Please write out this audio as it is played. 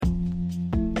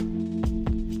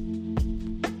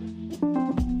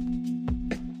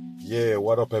Yeah,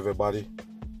 what up, everybody?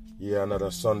 Yeah,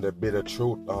 another Sunday bit of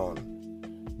truth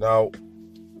on. Now,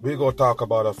 we go talk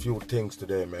about a few things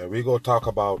today, man. We go talk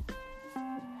about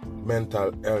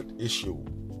mental health issue.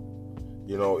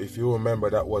 You know, if you remember,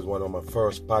 that was one of my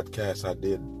first podcasts I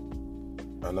did.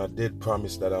 And I did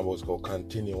promise that I was going to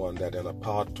continue on that in a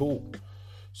part 2.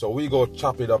 So we go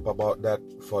chop it up about that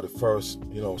for the first,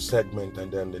 segment.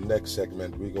 And then the next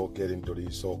segment, we go get into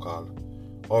these so-called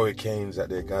hurricanes that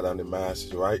they got on the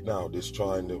masses right now,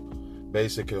 destroying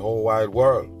basically the whole wide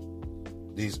world.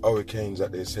 These hurricanes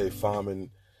that they say farming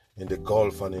in the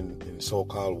Gulf and in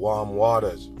so-called warm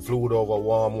waters, fluid over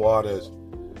warm waters,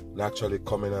 naturally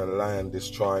coming on land,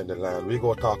 destroying the land. We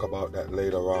go talk about that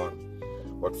later on.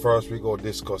 But first we go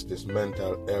discuss this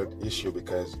mental health issue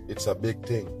because it's a big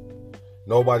thing.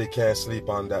 Nobody can sleep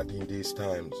on that in these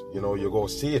times. You go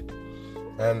see it.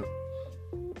 And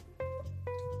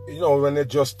when they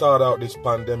just start out this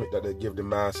pandemic that they give the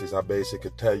masses, I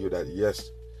basically tell you that yes,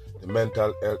 the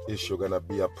mental health issue gonna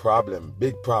be a problem,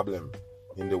 big problem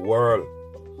in the world.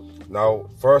 Now,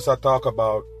 first I talk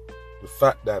about the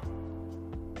fact that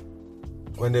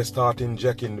when they start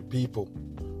injecting the people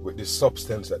with this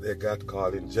substance that they got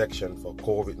called injection for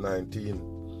COVID-19,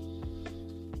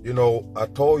 I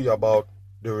told you about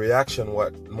the reaction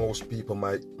what most people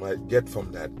might get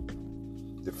from that.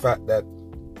 The fact that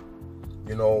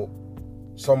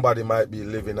somebody might be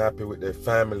living happy with their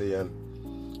family and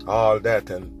all that,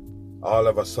 and all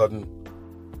of a sudden,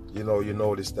 you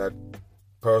notice that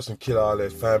person kill all their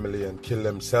family and kill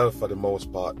themselves for the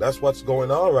most part. That's what's going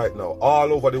on right now.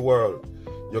 All over the world,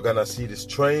 you're going to see the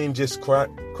strangest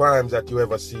crimes that you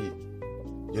ever see,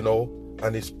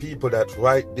 and it's people that's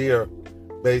right there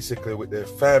basically with their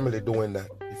family doing that,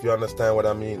 if you understand what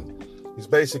I mean. It's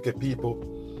basically people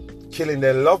killing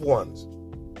their loved ones.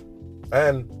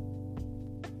 And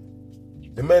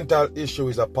the mental issue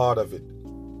is a part of it.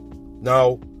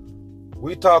 Now,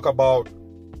 we talk about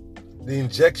the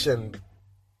injection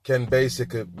can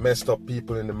basically mess up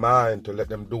people in the mind to let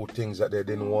them do things that they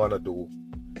didn't want to do.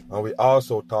 And we're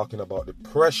also talking about the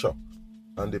pressure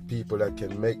on the people that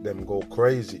can make them go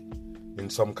crazy in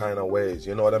some kind of ways.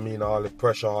 You know what I mean? All the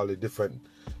pressure, all the different,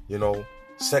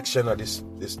 section of this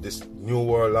new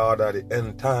world order, the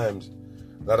end times.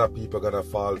 A lot of people are going to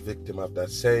fall victim of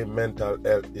that same mental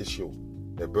health issue.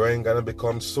 Their brain going to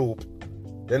become soup.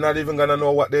 They're not even going to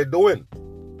know what they're doing.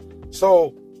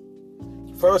 So,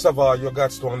 first of all, you got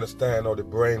to understand how the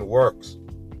brain works.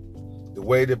 The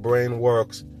way the brain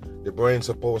works, the brain's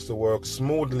supposed to work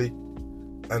smoothly.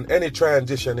 And any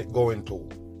transition it go into,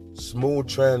 smooth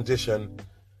transition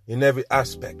in every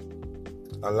aspect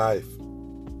of life.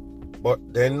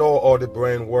 But they know how the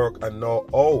brain works and know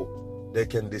how they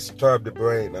can disturb the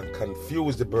brain and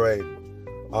confuse the brain,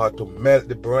 or to melt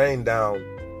the brain down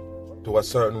to a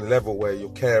certain level where you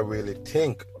can't really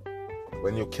think.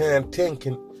 When you can't think,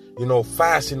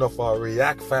 fast enough or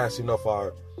react fast enough,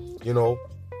 or,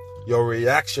 your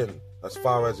reaction as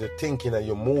far as your thinking and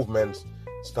your movements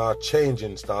start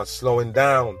changing, start slowing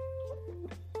down.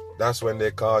 That's when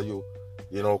they call you,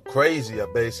 crazy, or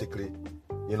basically,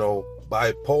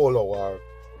 bipolar, or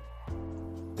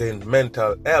the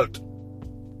mental health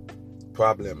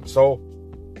problem. So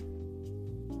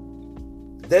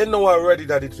they know already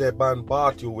that if they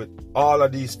bombard you with all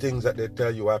of these things that they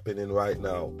tell you happening right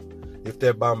now, if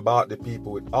they bombard the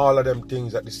people with all of them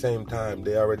things at the same time,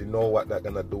 they already know what they're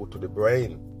gonna do to the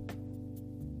brain.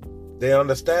 They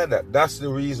understand that. That's the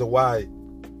reason why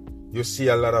you see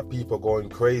a lot of people going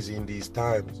crazy in these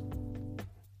times.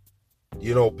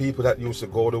 People that used to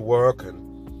go to work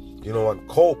and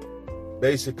cope,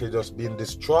 basically just being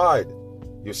destroyed.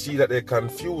 You see that they're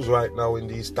confused right now in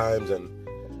these times, and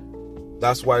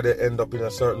that's why they end up in a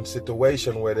certain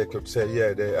situation where they could say,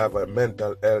 yeah, they have a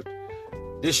mental health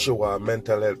issue or a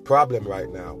mental health problem right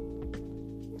now.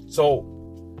 So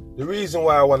the reason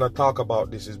why I want to talk about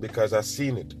this is because I've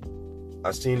seen it.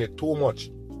 I've seen it too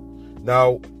much.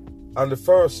 Now, on the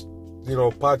first,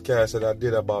 podcast that I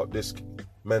did about this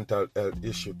mental health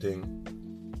issue thing,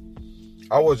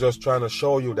 I was just trying to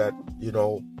show you that,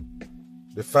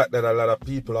 the fact that a lot of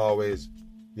people are always,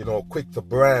 quick to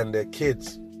brand their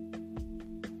kids.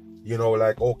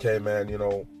 Like, okay, man,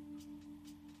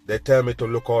 they tell me to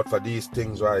look out for these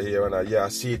things right here. And I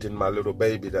see it in my little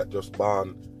baby that just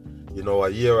born, a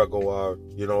year ago, or,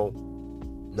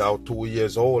 now 2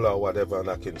 years old or whatever. And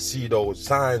I can see those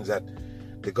signs that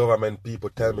the government people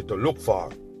tell me to look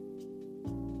for,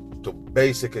 to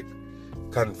basically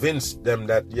convince them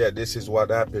that, yeah, this is what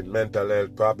happened, mental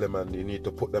health problem, and you need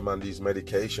to put them on these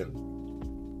medication.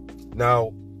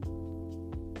 Now,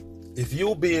 if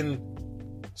you've been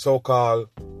so-called,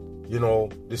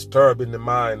 disturbing the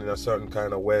mind in a certain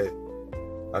kind of way.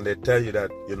 And they tell you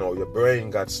that, your brain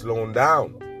got slowed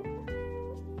down.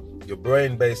 Your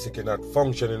brain basically not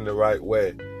functioning the right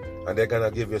way. And they're going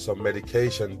to give you some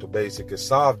medication to basically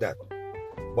solve that.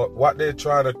 But what they're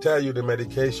trying to tell you the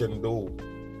medication do,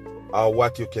 or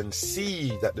what you can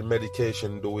see that the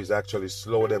medication do, is actually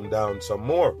slow them down some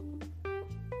more.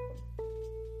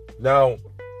 Now,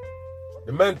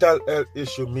 the mental health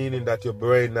issue meaning that your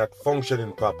brain not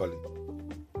functioning properly.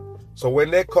 So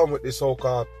when they come with the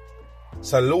so-called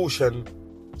solution,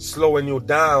 slowing you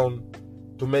down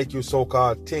to make you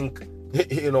so-called think,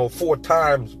 4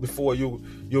 times before you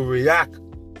react,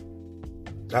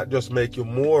 that just make you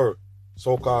more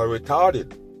so-called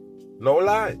retarded. No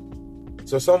lie.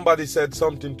 So somebody said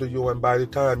something to you, and by the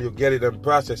time you get it and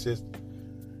process it,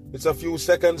 it's a few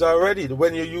seconds already.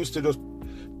 When you used to just,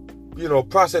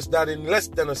 process that in less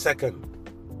than a second.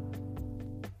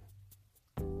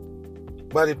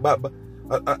 But a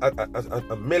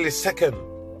millisecond,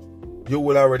 you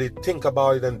will already think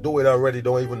about it and do it already.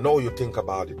 Don't even know you think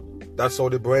about it. That's how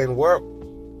the brain works.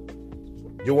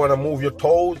 You want to move your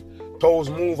toes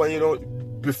move,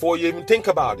 and before you even think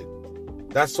about it.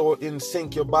 That's how in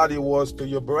sync your body was to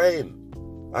your brain.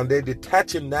 And they're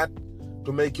detaching that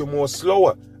to make you more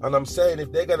slower. And I'm saying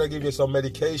if they're going to give you some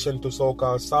medication to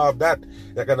so-called solve that,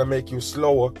 they're going to make you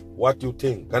slower what you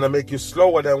think. Going to make you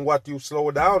slower than what you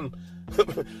slow down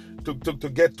to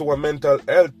get to a mental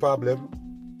health problem.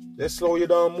 They slow you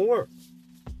down more.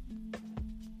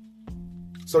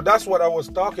 So that's what I was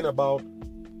talking about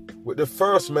with the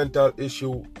first mental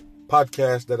issue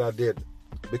podcast that I did.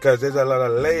 Because there's a lot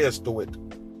of layers to it.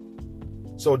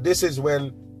 So this is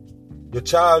when your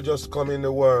child just come in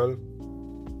the world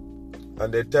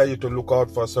and they tell you to look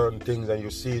out for certain things and you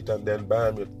see it, and then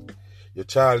bam, your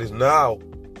child is now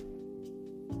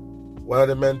one of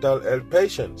the mental health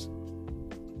patients.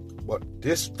 But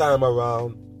this time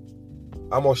around,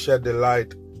 I'm going to shed the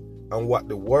light on what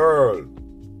the world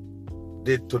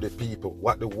did to the people,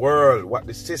 what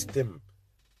the system,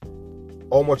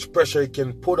 how much pressure it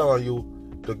can put on you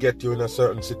to get you in a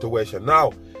certain situation.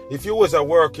 Now, if you was a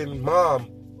working mom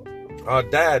or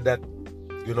dad that,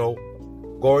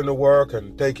 going to work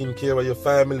and taking care of your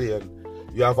family, and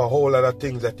you have a whole lot of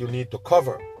things that you need to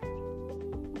cover,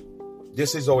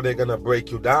 this is how they're going to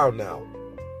break you down now.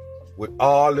 With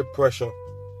all the pressure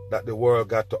that the world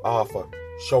got to offer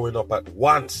showing up at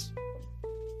once.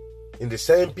 In the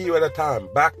same period of time,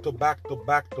 back to back to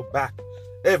back to back,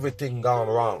 everything gone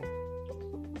wrong.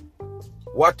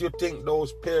 What do you think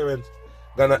those parents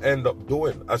gonna end up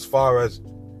doing as far as,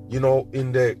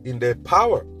 in their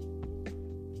power?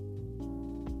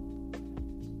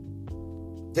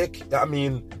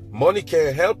 Money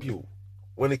can't help you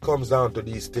when it comes down to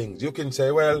these things. You can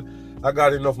say, well, I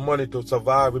got enough money to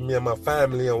survive with me and my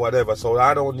family and whatever, so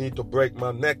I don't need to break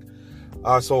my neck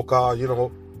or so-called,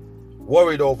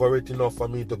 worried over it enough for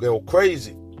me to go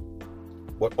crazy.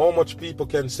 But how much people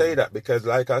can say that? Because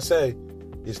like I say,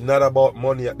 it's not about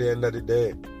money at the end of the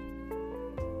day.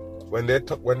 When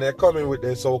they're coming with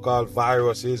their so-called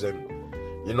viruses and,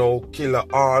 killer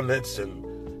hornets and,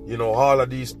 all of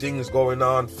these things going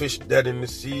on, fish dead in the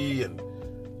sea, and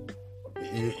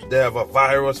they have a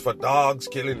virus for dogs,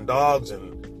 killing dogs,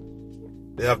 and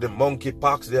they have the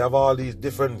monkeypox, they have all these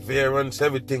different variants,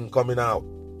 everything coming out.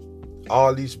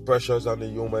 All these pressures on the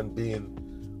human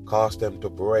being cause them to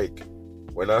break.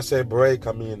 When I say break,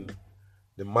 I mean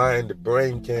the mind, the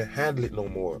brain can't handle it no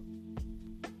more.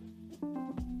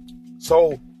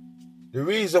 So, the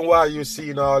reason why you're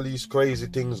seeing all these crazy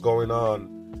things going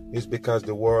on is because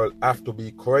the world have to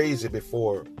be crazy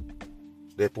before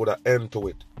they put an end to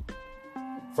it.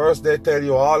 First, they tell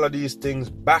you all of these things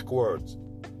backwards.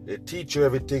 They teach you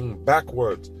everything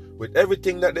backwards. With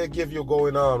everything that they give you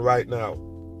going on right now.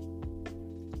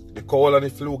 The cold and the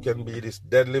flu can be this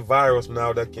deadly virus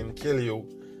now that can kill you.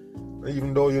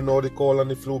 Even though you know the cold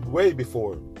and the flu way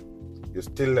before, you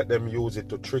still let them use it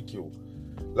to trick you.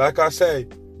 Like I say,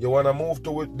 you want to move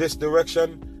to this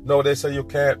direction? No, they say you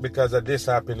can't because of this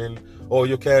happening. Or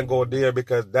you can't go there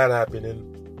because that happening.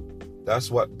 That's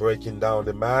what breaking down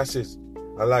the masses.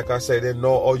 And like I say, they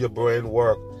know how your brain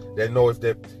works. They know if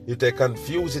they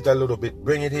confuse it a little bit,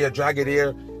 bring it here, drag it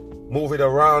here, move it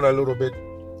around a little bit,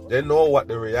 they know what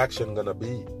the reaction gonna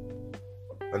be.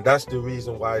 And that's the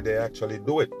reason why they actually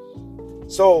do it.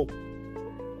 So,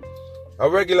 a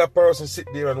regular person sit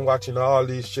there and watching all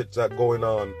these shits that going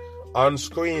on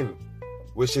screen,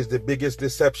 which is the biggest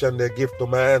deception they give to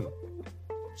man.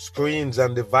 Screens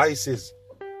and devices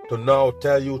to now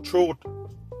tell you truth,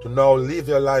 to now live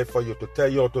your life for you, to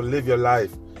tell you how to live your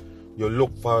life. You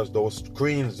look for those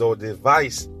screens or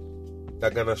device They're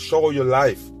gonna show you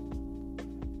life.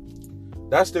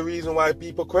 That's the reason why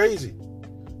people crazy.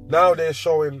 Now they're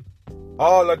showing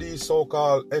all of these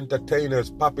so-called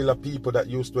entertainers, popular people that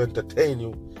used to entertain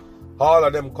you, all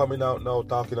of them coming out now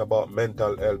talking about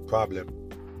mental health problem.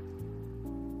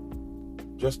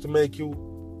 Just to make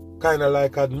you kind of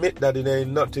like admit that it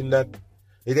ain't nothing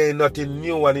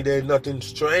new and it ain't nothing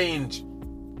strange.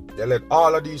 They let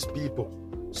all of these people,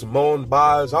 Simone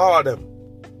Biles, all of them,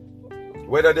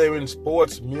 whether they're in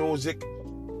sports, music,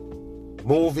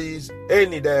 movies,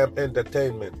 any damn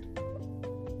entertainment,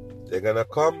 they're gonna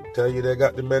come tell you they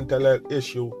got the mental health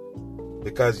issue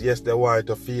because yes, they want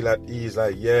you to feel at ease,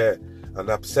 like yeah, and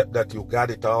accept that you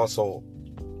got it also.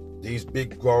 These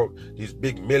big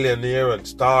millionaires and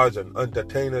stars and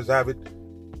entertainers have it.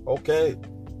 Okay.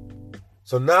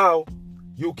 So now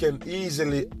you can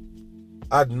easily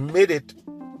admit it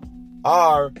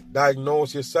or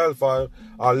diagnose yourself or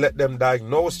let them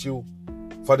diagnose you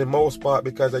for the most part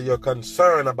because of your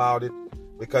concern about it,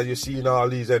 because you're seeing all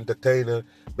these entertainers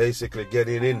basically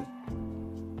getting in.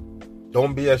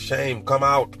 Don't be ashamed. Come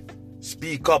out.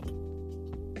 Speak up.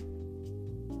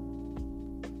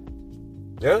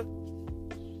 Yeah?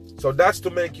 So that's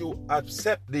to make you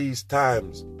accept these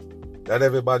times that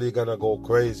everybody gonna go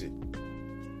crazy.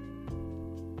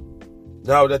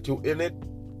 Now that you in it,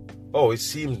 it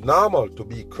seems normal to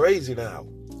be crazy now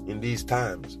in these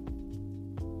times.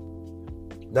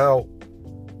 Now,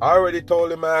 I already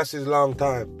told the masses long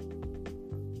time.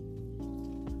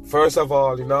 First of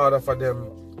all, in order for them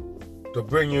to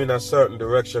bring you in a certain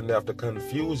direction, they have to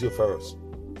confuse you first.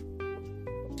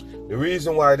 The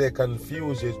reason why they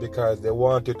confuse you is because they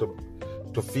want you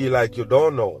to feel like you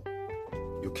don't know.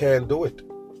 You can't do it.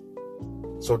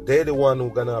 So they're the one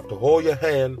who's gonna have to hold your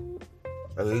hand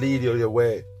and lead you your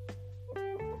way.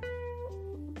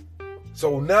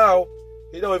 So now,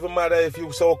 it don't even matter if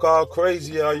you so-called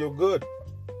crazy or you're good.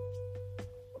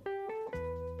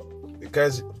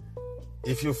 Because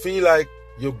if you feel like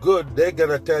you're good, they're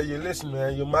gonna tell you, listen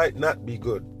man, you might not be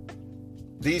good.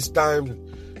 These times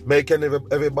making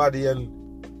everybody and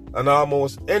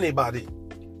almost anybody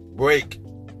break.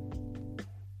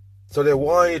 So they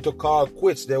want you to call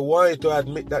quits. They want you to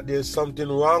admit that there's something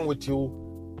wrong with you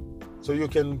so you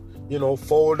can,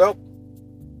 fold up,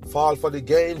 fall for the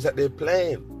games that they're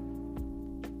playing.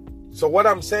 So what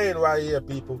I'm saying right here,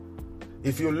 people,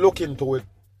 if you look into it,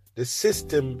 the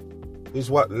system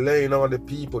is what laying on the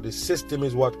people. The system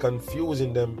is what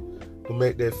confusing them to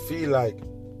make them feel like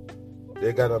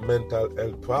they got a mental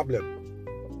health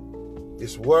problem.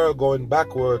 This world going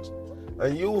backwards,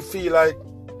 and you feel like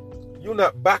you're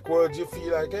not backwards. You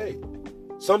feel like, hey,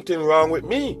 something wrong with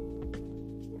me.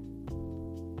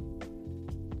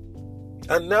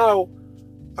 And now,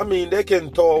 they can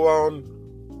throw around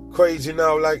crazy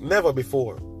now like never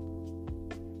before.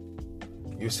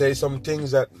 You say some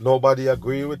things that nobody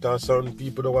agree with or certain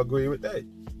people don't agree with. Hey,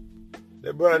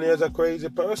 they brand you as a crazy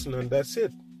person and that's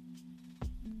it.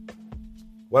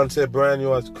 Once they brand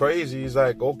you as crazy, it's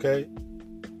like, okay,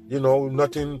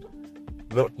 nothing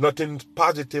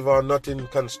positive or nothing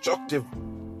constructive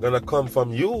gonna come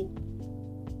from you.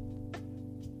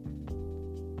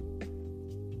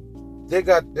 They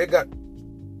got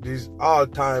these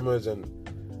Alzheimer's and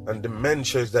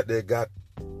dementias that they got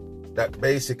that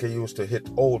basically used to hit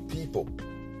old people.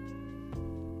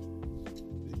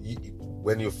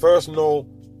 When you first know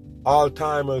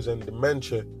Alzheimer's and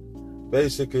dementia,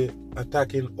 basically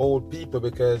attacking old people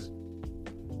because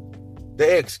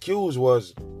their excuse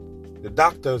was, the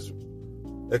doctor's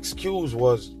excuse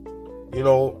was,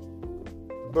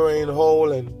 brain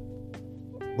hole and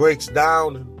breaks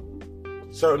down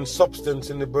and certain substance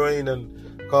in the brain and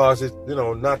cause it,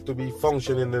 not to be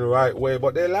functioning in the right way,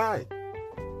 but they lie.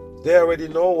 They already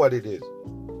know what it is.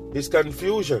 It's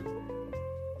confusion.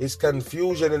 It's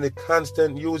confusion and the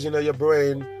constant using of your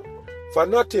brain for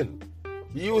nothing.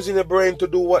 Using your brain to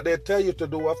do what they tell you to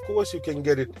do. Of course you can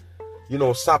get it,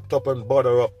 sapped up and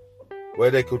butter up, where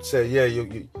they could say, yeah,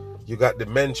 you got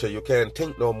dementia, you can't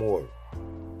think no more.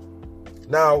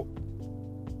 Now,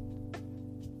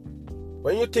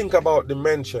 when you think about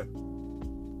dementia,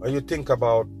 and you think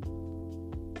about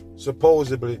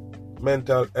supposedly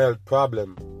mental health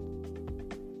problem,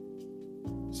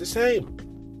 it's the same.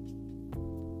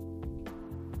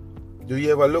 Do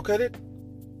you ever look at it?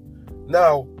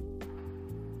 Now,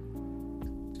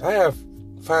 I have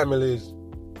families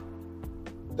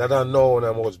that are known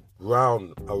and was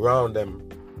around them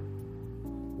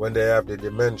when they have the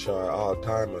dementia or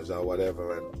Alzheimer's or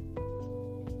whatever, and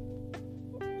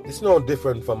it's no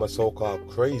different from a so-called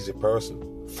crazy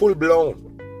person, full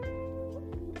blown.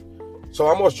 So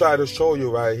I must try to show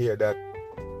you right here that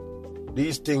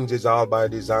These things is all by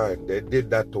design. They did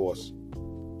that to us.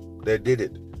 They did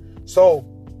it. So,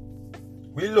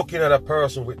 we're looking at a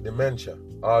person with dementia,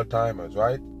 Alzheimer's,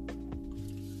 right?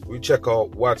 We check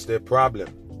out what's their problem.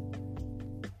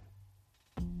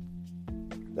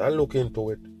 Now look into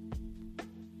it.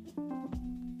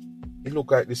 It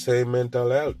look like the same mental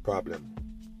health problem.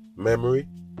 Memory.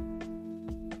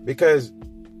 Because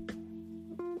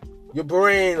your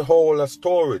brain hold a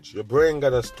storage. Your brain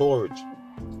got a storage.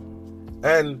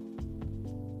 And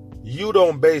you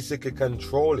don't basically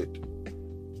control it.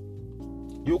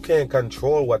 You can't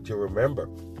control what you remember.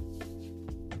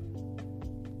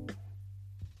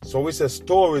 So it's a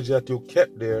storage that you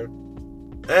kept there,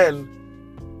 and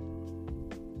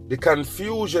the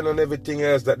confusion and everything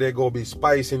else that they go be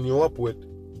spicing you up with,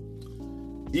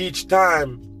 each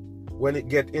time when it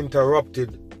get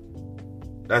interrupted,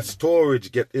 that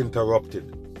storage get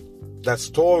interrupted. That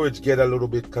storage get a little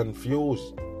bit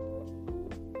confused.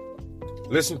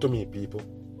 Listen to me, people.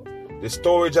 The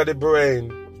storage of the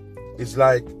brain is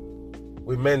like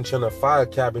we mentioned a file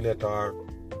cabinet, or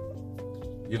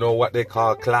what they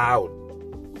call cloud.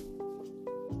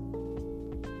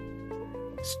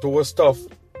 Store stuff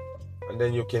and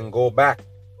then you can go back.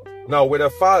 Now with a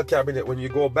file cabinet, when you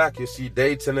go back, you see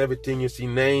dates and everything, you see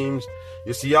names,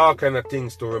 you see all kind of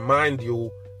things to remind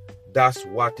you that's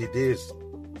what it is.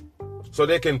 So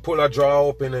they can pull a drawer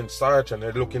open and search, and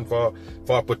they're looking for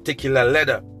a particular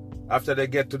letter. After they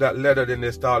get to that letter, then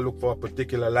they start looking for a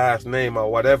particular last name or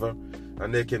whatever,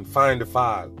 and they can find the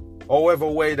file. However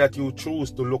way that you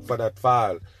choose to look for that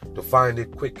file, to find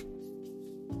it quick.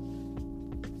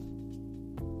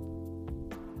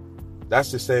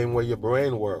 That's the same way your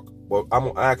brain works. But I'm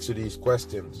going to ask you these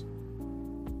questions.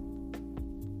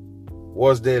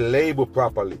 Was they labeled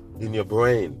properly in your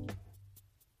brain?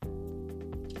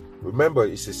 Remember,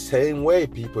 it's the same way,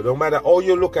 people. No matter how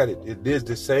you look at it, it is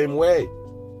the same way.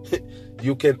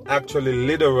 You can actually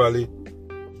literally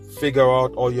figure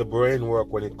out how your brain works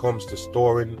when it comes to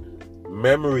storing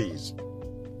memories.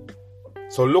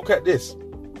 So look at this.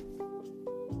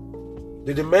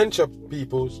 The dementia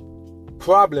people's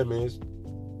problem is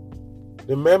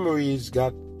the memories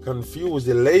got confused,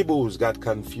 the labels got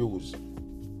confused.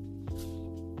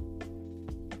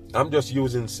 I'm just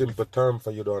using simple terms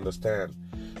for you to understand.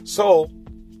 So,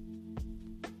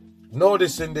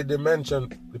 notice in the dementia,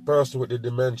 the person with the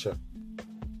dementia,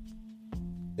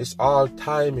 it's all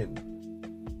timing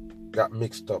got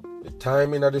mixed up. The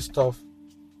timing of the stuff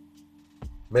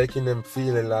making them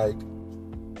feeling like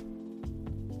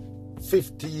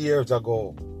 50 years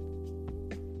ago,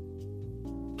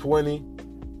 20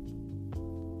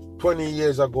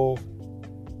 years ago,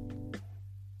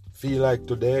 feel like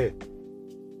today.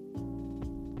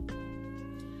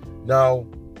 Now,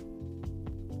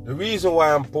 the reason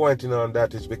why I'm pointing on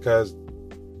that is because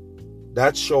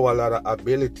that show a lot of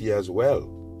ability as well.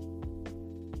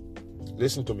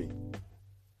 Listen to me.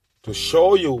 To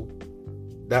show you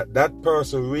that that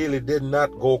person really did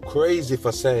not go crazy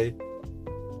for say,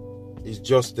 is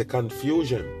just the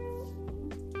confusion.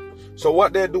 So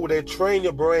what they do, they train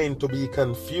your brain to be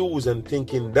confused and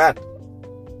thinking that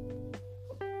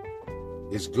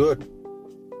is good.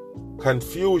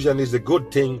 Confusion is a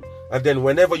good thing. And then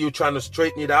whenever you're trying to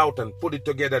straighten it out and put it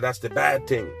together, that's the bad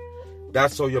thing.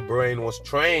 That's how your brain was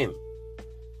trained.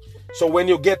 So when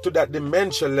you get to that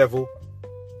dementia level,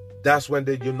 that's when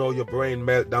your brain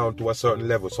melt down to a certain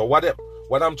level. So what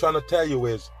I'm trying to tell you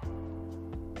is,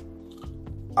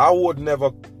 I would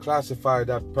never classify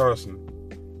that person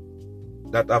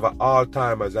that have an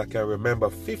Alzheimer's that can remember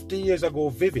 50 years ago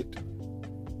vivid.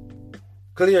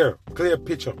 Clear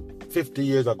picture 50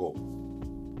 years ago.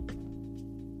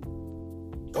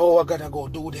 Oh, I gotta go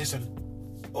do this, and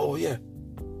oh yeah.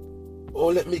 Oh,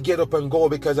 let me get up and go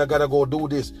because I gotta go do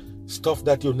this. Stuff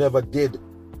that you never did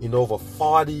in over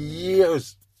 40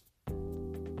 years.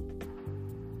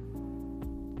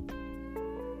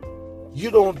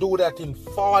 You don't do that in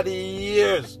 40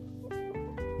 years.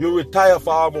 You retire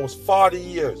for almost 40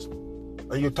 years.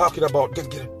 And you're talking about,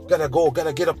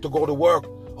 gotta get up to go to work.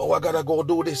 Oh, I gotta go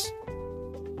do this.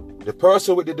 The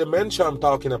person with the dementia I'm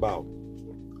talking about.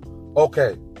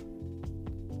 Okay.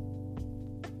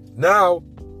 Now,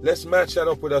 let's match that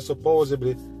up with a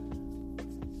supposedly,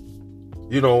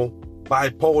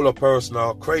 bipolar person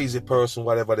or crazy person,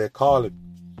 whatever they call it.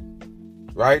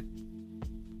 Right?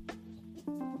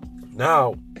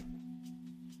 Now,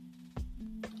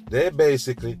 they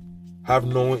basically have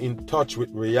no in touch with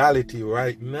reality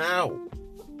right now.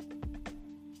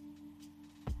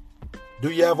 Do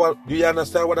you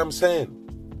understand what I'm saying?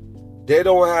 They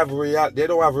don't have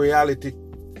reality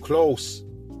close.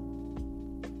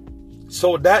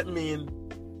 So that means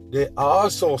they are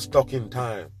also stuck in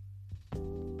time.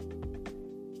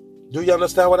 Do you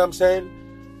understand what I'm saying?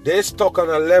 They're stuck on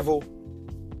a level,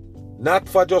 not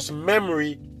for just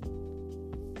memory,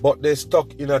 but they're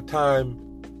stuck in a time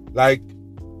like,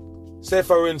 say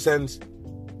for instance,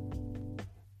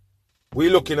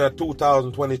 we're looking at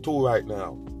 2022 right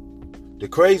now. The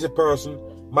crazy person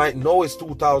might know it's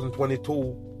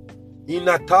 2022. He's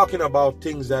not talking about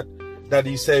things that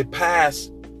he say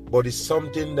past, but it's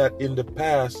something that in the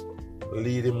past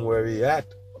lead him where he at.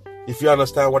 If you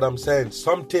understand what I'm saying,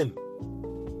 something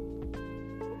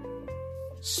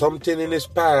in his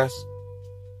past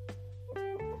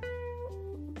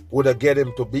would have get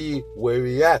him to be where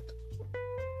he at.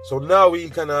 So now you're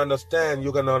gonna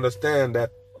understand that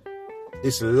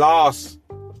it's lost,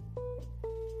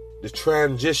 the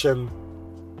transition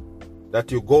that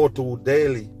you go through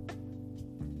daily.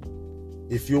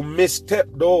 If you misstep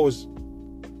those,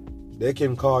 they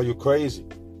can call you crazy.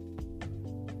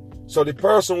 So the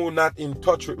person who's not in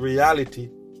touch with reality,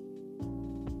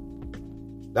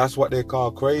 that's what they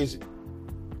call crazy.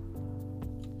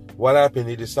 What happened?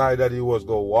 He decided that he was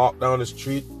going to walk down the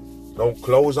street, no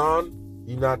clothes on.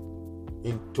 He's not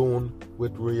in tune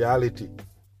with reality.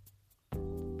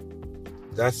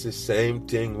 That's the same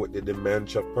thing with the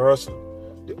dementia person.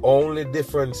 The only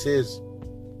difference is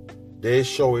they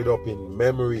show it up in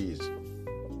memories.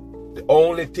 The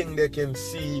only thing they can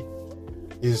see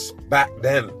is back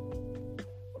then.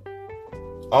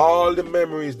 All the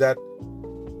memories that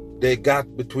they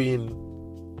got between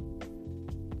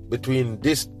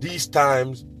these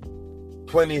times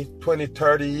 20,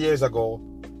 30 years ago,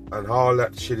 and all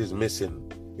that shit is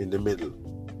missing in the middle.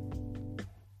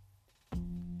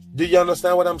 Do you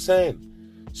understand what I'm saying?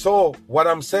 So what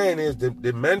I'm saying is the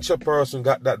dementia person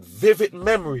got that vivid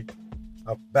memory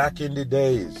of back in the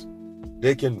days.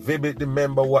 They can vividly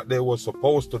remember what they were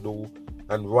supposed to do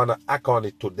and wanna act on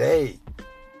it today.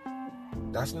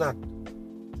 That's not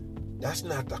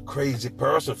a crazy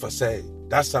person for say.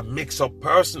 That's a mix-up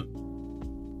person.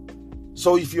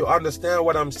 So if you understand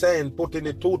what I'm saying, putting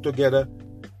the two together,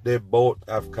 they both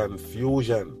have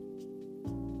confusion.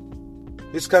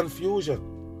 It's confusion.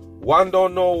 One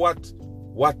don't know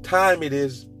what time it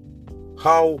is,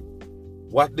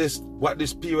 what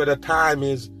this period of time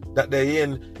is that they're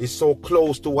in is so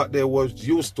close to what they was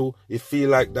used to, it feel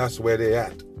like that's where they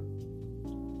at.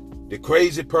 The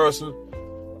crazy person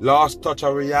lost touch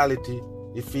of reality,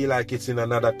 it feel like it's in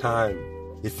another time.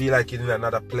 It feel like it's in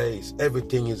another place.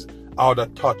 Everything is out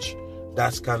of touch.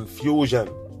 That's confusion.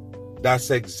 That's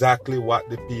exactly what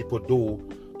the people do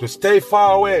to stay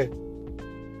far away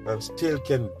and still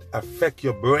can affect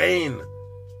your brain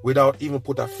without even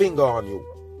put a finger on you.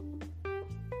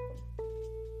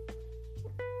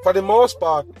 For the most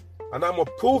part, and I'm going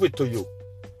to prove it to you,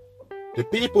 the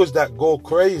peoples that go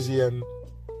crazy and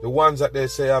the ones that they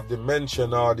say have dementia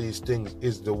and all these things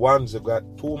is the ones that got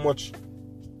too much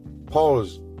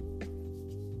pulse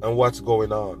and what's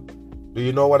going on. Do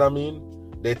you know what I mean?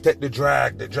 They take the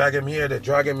drag, they drag him here, they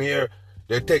drag him here,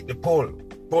 they take the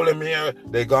pull him here,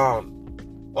 they gone.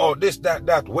 Oh, this,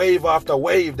 that, wave after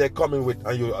wave they're coming with,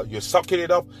 and you're sucking it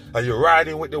up and you're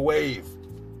riding with the wave.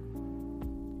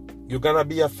 You're gonna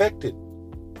be affected.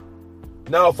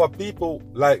 Now, for people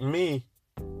like me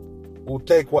who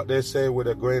take what they say with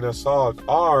a grain of salt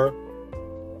or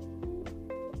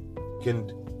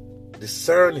can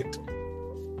discern it.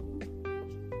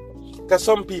 Because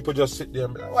some people just sit there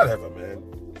and be like, whatever, man.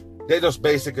 They just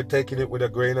basically taking it with a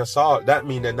grain of salt. That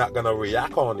means they're not gonna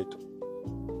react on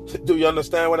it. Do you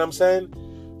understand what I'm saying?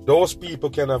 Those people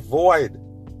can avoid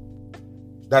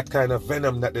that kind of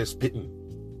venom that they're spitting.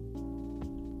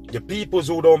 The people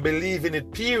who don't believe in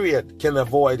it, period, can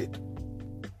avoid it.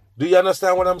 Do you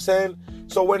understand what I'm saying?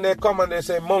 So when they come and they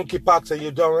say monkeypox and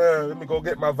you don't, let me go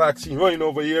get my vaccine, running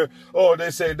over here. Oh, they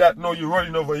say that, no, you're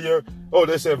running over here. Oh,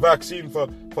 they say vaccine for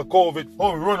COVID.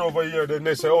 Oh, you run over here. Then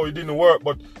they say, oh, it didn't work,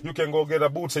 but you can go get a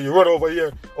boot. So you run over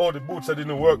here. Oh, the boots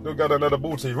didn't work. They got another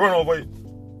boot. So you run over here.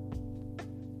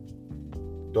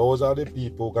 Those are the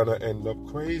people gonna end up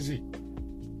crazy.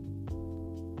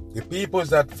 The peoples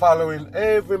that following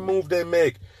every move they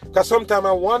make. Because sometimes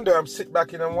I wonder, I'm sitting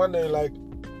back and I'm wondering, like,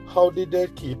 how did they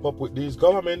keep up with these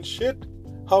government shit?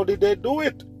 How did they do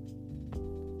it?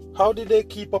 How did they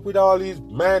keep up with all these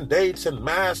mandates and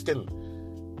masks and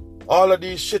all of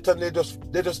these shit, and they're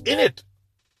just in it?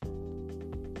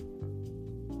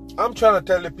 I'm trying to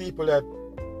tell the people that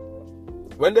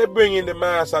when they bring in the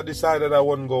mask, I decided I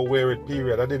wouldn't go wear it,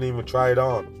 period. I didn't even try it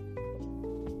on.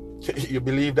 You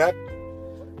believe that?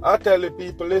 I tell the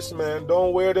people, listen, man,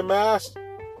 don't wear the mask.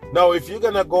 Now, if you're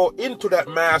gonna go into that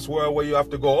mass world where you have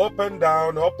to go up and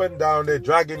down, they're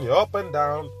dragging you up and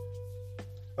down,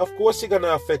 of course you're gonna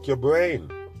affect your brain.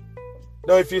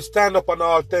 Now, if you stand up on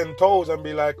all 10 toes and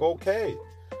be like, okay,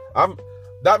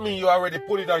 that means you already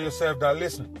put it on yourself that,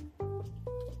 listen,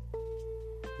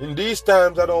 in these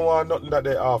times I don't want nothing that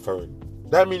they're offering.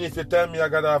 That means if you tell me I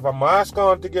gotta have a mask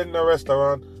on to get in a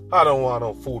restaurant, I don't want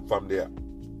no food from there.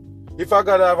 If I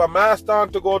gotta have a mask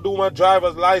on to go do my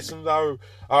driver's license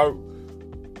or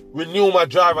renew my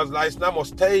driver's license, I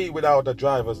must stay without a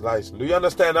driver's license. Do you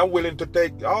understand? I'm willing to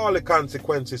take all the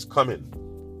consequences coming.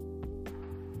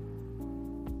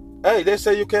 Hey, they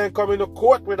say you can't come into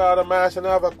court without a mask and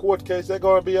have a court case. They're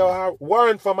going to be a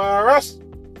warrant for my arrest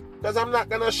because I'm not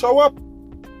going to show up.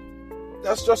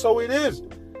 That's just how it is.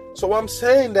 So I'm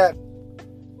saying that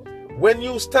when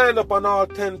you stand up on all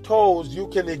 10 toes, you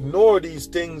can ignore these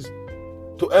things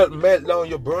to help melt down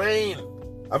your brain.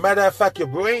 As a matter of fact, your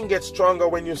brain gets stronger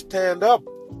when you stand up.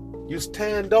 You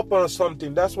stand up on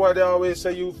something. That's why they always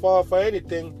say you fall for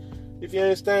anything if you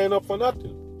ain't standing up for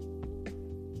nothing.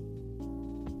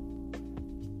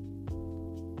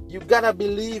 You gotta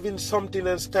believe in something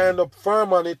and stand up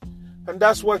firm on it. And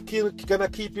that's what gonna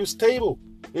keep you stable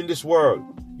in this world.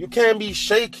 You can't be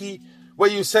shaky where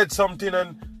you said something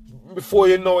and before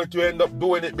you know it, you end up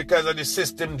doing it because of the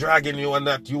system dragging you and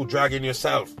not you dragging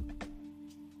yourself.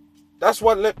 That's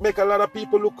what make a lot of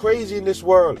people look crazy in this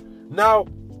world. Now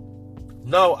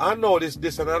I notice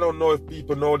this, and I don't know if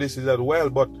people know this as well,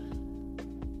 but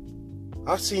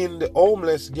I've seen the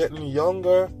homeless getting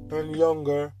younger and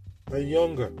younger and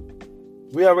younger.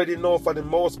 We already know for the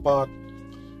most part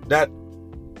that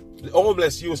the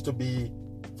homeless used to be,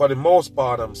 for the most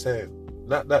part I'm saying,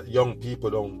 not that young people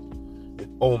don't get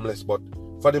homeless, but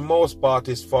for the most part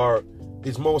it's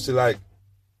mostly like,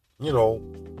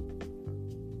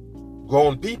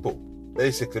 grown people,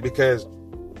 basically, because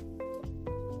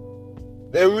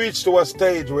they reach to a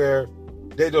stage where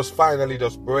they just finally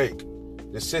just break.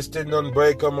 The system don't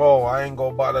break them. Oh, I ain't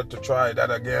gonna bother to try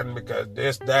that again because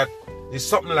that. It's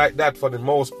something like that for the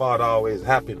most part always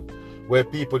happen, where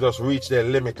people just reach their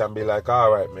limit and be like,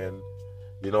 all right, man,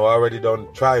 I already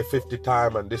done try 50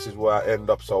 times and this is where I end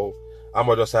up, so I'm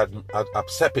gonna just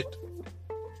accept it.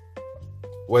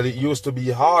 Well, it used to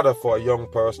be harder for a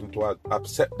young person to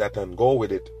accept that and go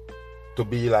with it, to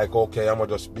be like, okay, I'm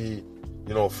gonna just be,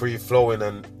 free flowing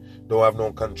and don't have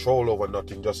no control over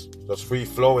nothing, just free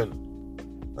flowing,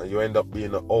 and you end up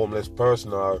being a homeless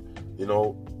person or,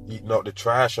 eating out the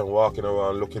trash and walking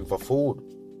around looking for food.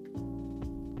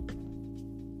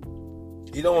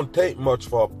 It don't take much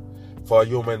for a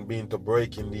human being to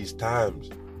break in these times.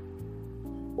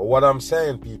 But what I'm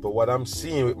saying, people, what I'm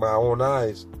seeing with my own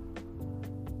eyes,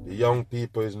 the young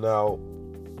people is now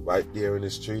right there in the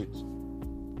streets.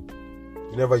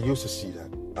 You never used to see that.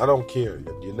 I don't care.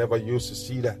 You never used to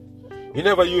see that. You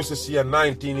never used to see a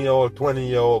 19-year-old,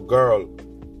 20-year-old girl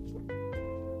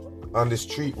on the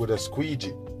street with a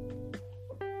squeegee.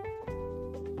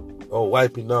 Oh,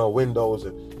 wiping down windows,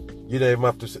 and you don't even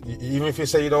have to. Even if you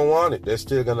say you don't want it, they're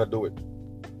still gonna do it.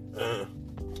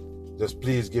 Just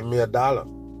please give me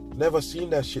 $1. Never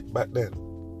seen that shit back then.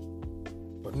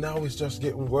 But now it's just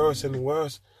getting worse and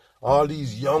worse. All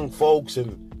these young folks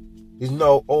and is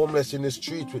now homeless in the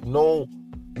streets with no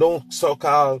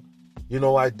so-called,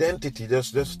 identity.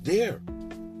 Just there.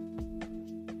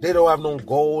 They don't have no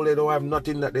goal. They don't have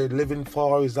nothing that they're living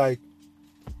for. It's like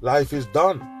life is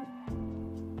done.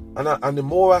 And the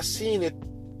more I seen it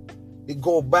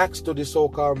go back to the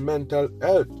so-called mental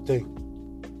health thing.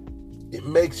 It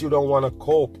makes you don't want to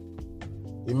cope.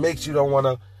 It makes you don't want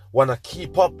to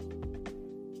keep up.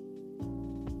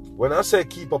 When I say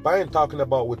keep up, I ain't talking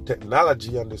about with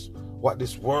technology and what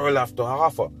this world have to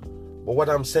offer. But what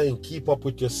I'm saying, keep up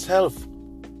with yourself.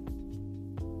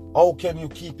 How can you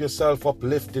keep yourself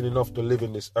uplifting enough to live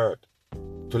in this earth?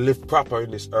 To live proper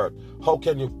in this earth? How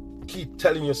can you keep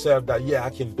telling yourself that, yeah, I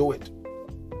can do it?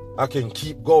 I can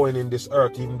keep going in this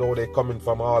earth even though they're coming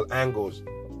from all angles.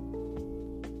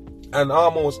 And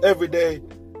almost every day,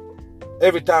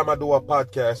 every time I do a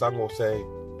podcast, I'm going to say,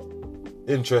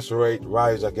 interest rate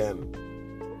rise again.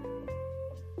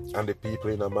 And the people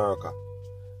in America.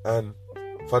 And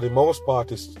for the most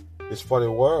part, it's for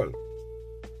the world.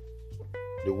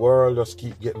 The world just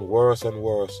keep getting worse and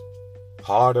worse.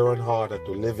 Harder and harder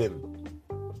to live in.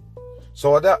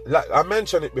 So that, like I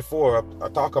mentioned it before, I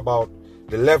talk about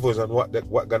the levels and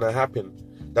what gonna happen.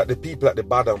 That the people at the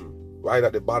bottom, right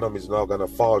at the bottom, is now gonna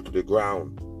fall to the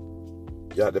ground.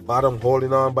 You're at the bottom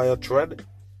holding on by a thread,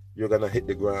 you're gonna hit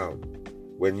the ground.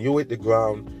 When you hit the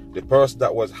ground, the person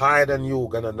that was higher than you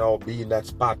gonna now be in that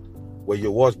spot where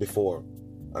you was before.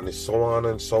 And it's so on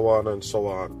and so on and so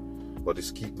on. But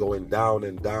it's keep going down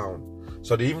and down.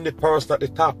 So even the person at the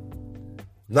top,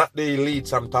 not the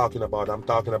elites I'm talking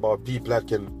about people that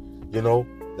can,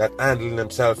 that handling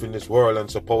themselves in this world and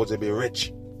supposed to be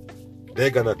rich. They're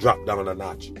going to drop down a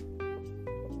notch.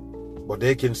 But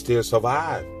they can still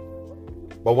survive.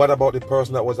 But what about the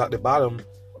person that was at the bottom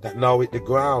that now hit the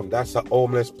ground? That's a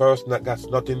homeless person that got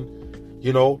nothing,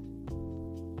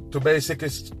 to basically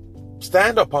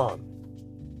stand upon.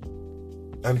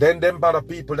 And then them other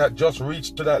people that just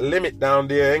reached to that limit down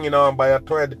there, hanging on by a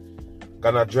thread,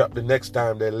 gonna drop the next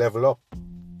time they level up.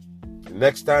 The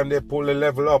next time they pull the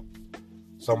level up,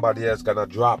 somebody else gonna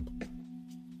drop.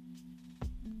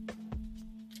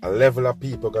 A level of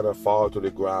people gonna fall to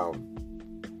the ground.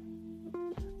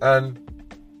 And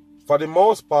for the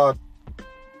most part,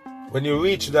 when you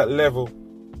reach that level,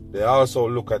 they also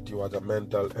look at you as a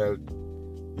mental health,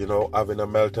 having a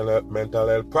mental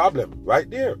health problem right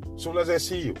there. As soon as they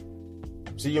see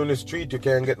you in the street, you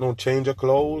can't get no change of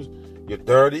clothes, you're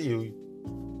dirty,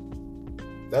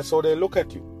 that's how they look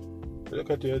at you. They look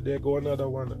at you, they go another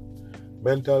one.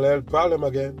 Mental health problem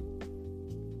again.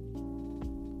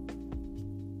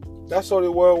 That's how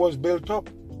the world was built up.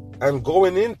 And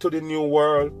going into the new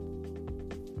world,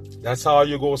 that's how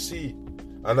you go see.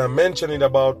 And I'm mentioning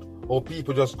about how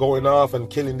people just going off and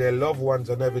killing their loved ones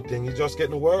and everything. It's just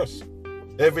getting worse.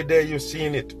 Every day you're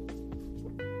seeing it.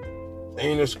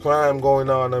 Heinous crime going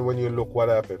on, and when you look what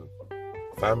happened.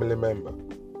 Family member.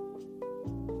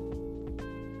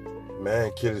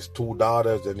 Man killed his 2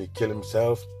 daughters and he killed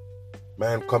himself.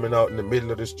 Man coming out in the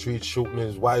middle of the street shooting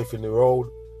his wife in the road.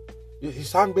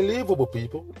 It's unbelievable,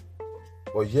 people.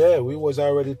 But yeah, we was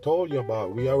already told you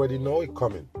about. We already know it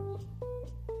coming.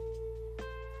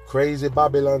 Crazy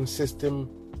Babylon system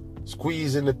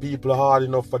squeezing the people hard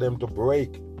enough for them to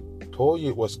break. Told you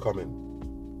it was coming.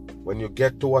 When you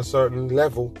get to a certain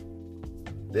level,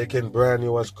 they can brand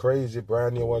you as crazy,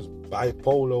 brand you as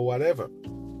bipolar, whatever.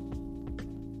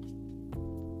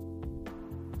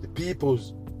 The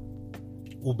peoples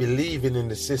who believing in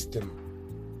the system,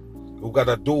 who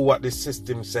gotta do what the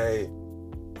system say,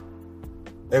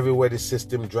 everywhere the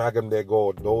system drag them they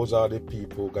go, those are the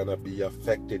people gonna be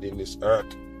affected in this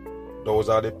earth. Those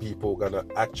are the people gonna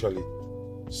actually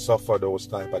suffer those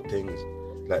type of things,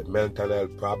 like mental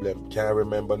health problem, can't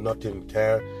remember nothing,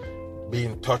 can't be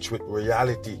in touch with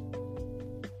reality.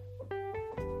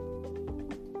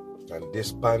 And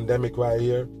this pandemic right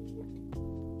here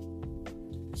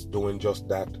is doing just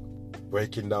that,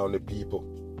 breaking down the people.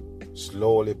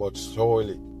 Slowly but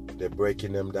surely, they're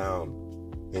breaking them down.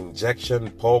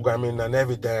 Injection, programming, and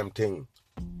every damn thing.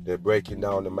 They're breaking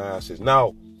down the masses.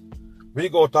 Now, we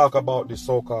go talk about the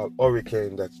so-called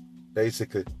hurricane that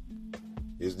basically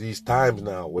is these times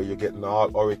now where you're getting all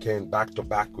hurricane back to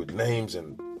back with names,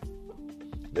 and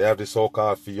they have the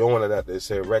so-called Fiona that they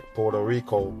say wrecked Puerto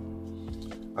Rico.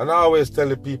 And I always tell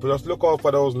the people, just look out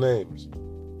for those names.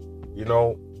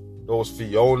 Those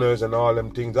Fionas and all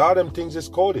them things is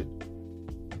coded.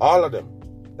 All of them.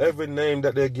 Every name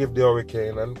that they give the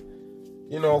hurricane. And,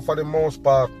 for the most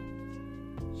part,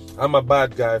 I'm a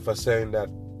bad guy for saying that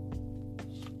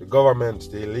the governments,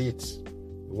 the elites,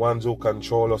 the ones who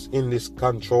control us in this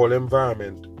controlled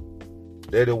environment,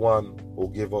 they're the one who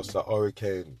give us a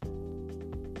hurricane.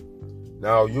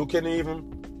 Now, you can even,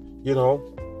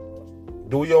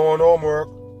 do your own homework.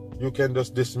 You can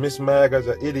just dismiss Mag as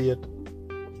an idiot.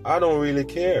 I don't really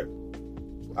care.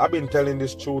 I've been telling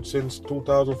this truth since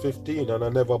 2015 and I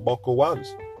never buckle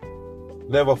once.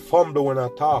 Never fumble when I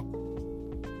talk.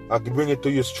 I can bring it to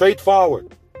you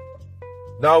straightforward.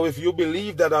 Now, if you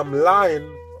believe that I'm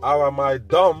lying or am I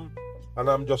dumb and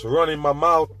I'm just running my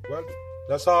mouth, well,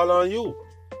 that's all on you.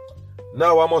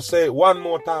 Now, I must say it one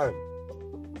more time.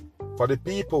 For the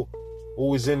people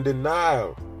who is in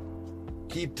denial,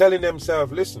 keep telling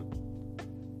themselves, listen,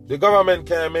 the government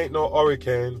can't make no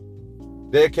hurricane.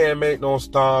 They can't make no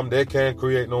storm. They can't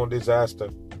create no disaster.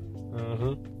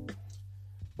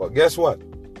 But guess what?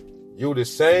 You the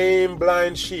same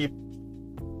blind sheep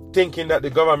thinking that the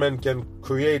government can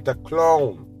create a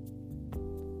clone.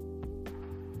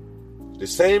 The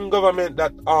same government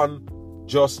that on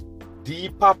just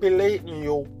depopulating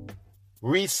you,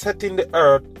 resetting the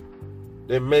earth,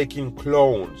 they're making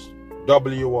clones,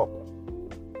 double you up.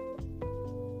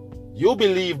 You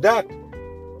believe that,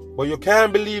 but you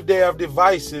can't believe they have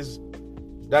devices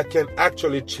that can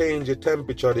actually change the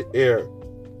temperature of the air.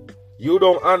 You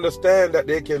don't understand that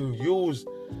they can use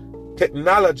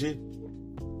technology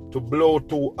to blow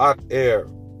too hot air.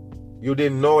 You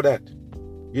didn't know that.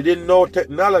 You didn't know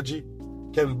technology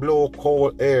can blow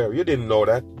cold air. You didn't know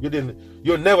that.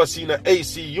 You never seen an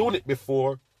AC unit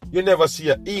before. You never see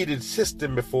a heated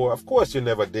system before. Of course you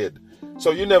never did.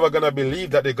 So you're never gonna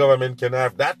believe that the government can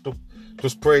have that to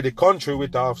spray the country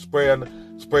with, or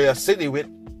spray a city with.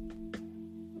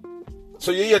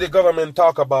 So you hear the government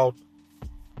talk about,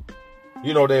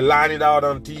 they line it out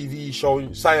on TV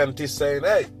showing scientists saying,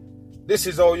 hey, this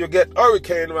is how you get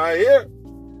hurricane right here.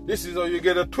 This is how you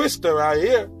get a twister right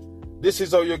here. This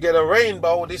is how you get a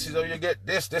rainbow. This is how you get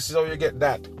this. This is how you get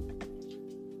that.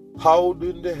 How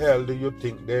in the hell do you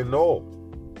think they know?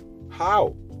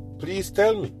 How? Please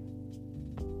tell me.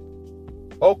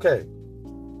 Okay.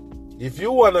 If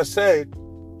you want to say,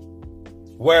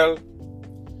 well,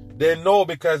 they know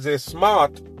because they're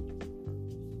smart.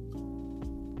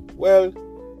 Well,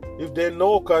 if they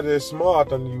know because they're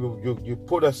smart and you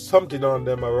put something on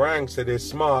them, a rank, say they're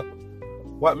smart,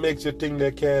 what makes you think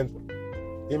they can't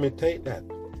imitate that?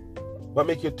 What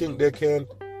makes you think they can't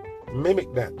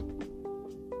mimic that?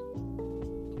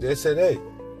 They said, hey,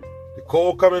 the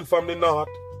cold coming from the north,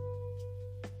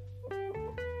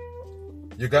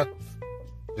 you got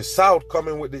the south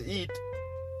coming with the heat,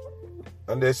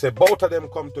 and they say both of them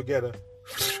come together,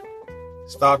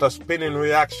 start a spinning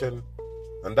reaction,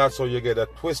 and that's how you get a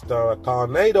twister or a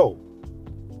tornado.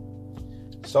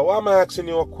 So I'm asking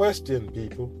you a question,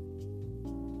 people.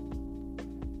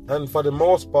 And for the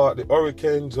most part, the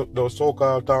hurricanes, those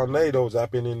so-called tornadoes,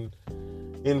 happen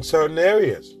in certain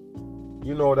areas.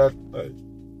 You know that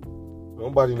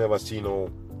nobody never seen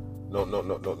no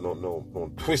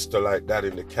twister like that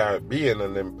in the Caribbean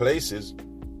and them places.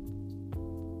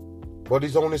 But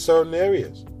it's only certain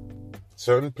areas,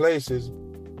 certain places.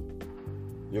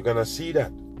 You're gonna see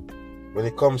that. When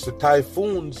it comes to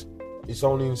typhoons, it's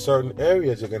only in certain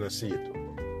areas you're gonna see it.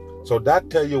 So that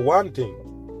tell you one thing.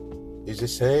 It's the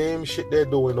same shit they're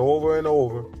doing over and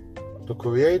over to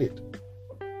create it.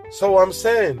 So I'm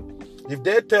saying, if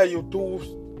they tell you two,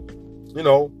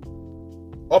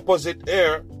 opposite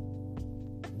air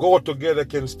go together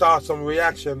can start some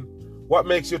reaction, what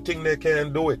makes you think they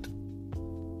can do it?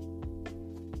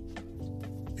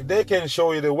 If they can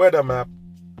show you the weather map,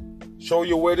 show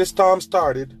you where the storm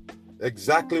started,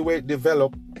 exactly where it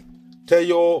developed, tell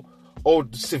you how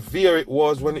severe it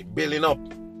was when it building up,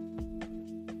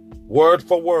 word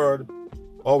for word,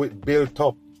 how it built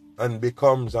up and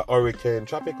becomes a hurricane,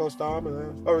 tropical storm,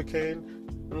 hurricane,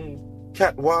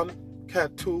 Cat 1,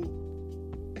 Cat 2,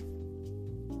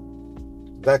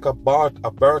 like a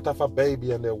birth of a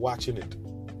baby, and they're watching it.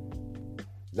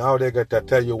 Now they got to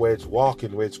tell you where it's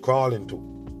walking, where it's crawling to,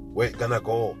 where it's gonna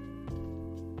go.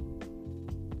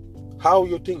 How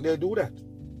you think they do that?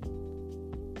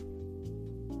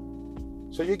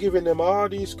 So you're giving them all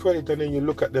these credit, and then you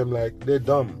look at them like they're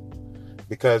dumb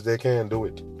because they can't do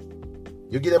it.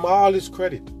 You give them all this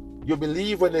credit. You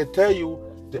believe when they tell you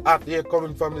the hot air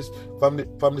coming from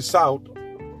the south,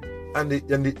 and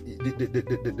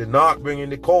the north bringing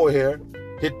the cold air,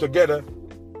 hit together,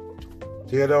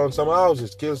 tear down some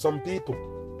houses, kill some people.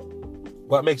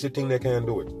 What makes you think they can't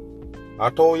do it? I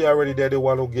told you already, they're the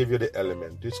one who give you the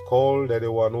element. It's cold, they're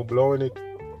the one who blowing it.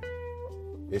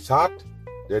 It's hot,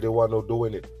 they're the one who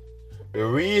doing it. The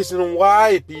reason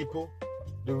why, people,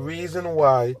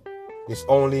 it's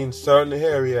only in certain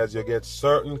areas you get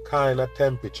certain kind of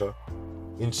temperature.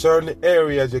 In certain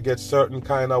areas you get certain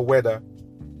kind of weather.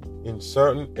 In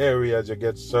certain areas you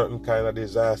get certain kind of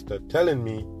disaster. Telling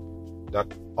me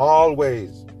that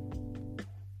always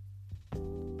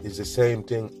is the same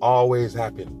thing, always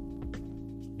happen.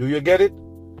 Do you get it?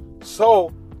 So,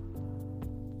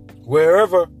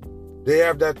 wherever they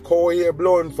have that cold air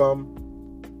blowing from,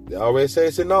 they always say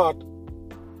it's the north.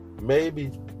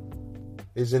 Maybe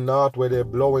it's the north where they're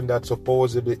blowing that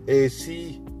supposedly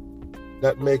AC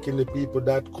that making the people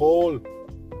that cold.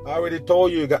 I already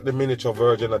told you got the miniature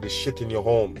version of the shit in your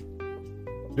home.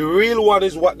 The real one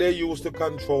is what they use to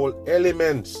control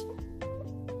elements.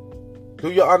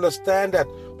 Do you understand that?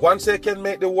 Once they can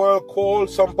make the world cold,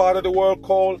 some part of the world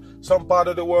cold, some part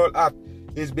of the world hot,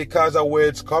 is because of where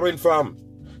it's coming from.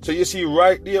 So you see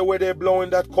right there where they're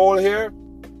blowing that cold here,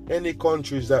 any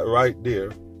countries that right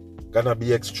there gonna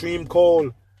be extreme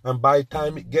cold, and by the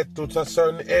time it get to a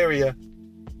certain area,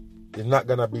 it's not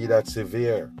gonna be that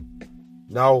severe.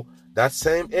 Now, that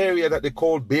same area that the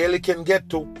cold barely can get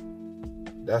to,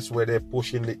 that's where they're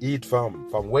pushing the heat from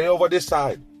way over this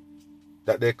side,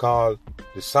 that they call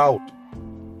the south.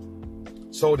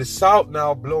 So the south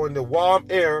now blowing the warm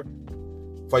air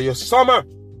for your summer.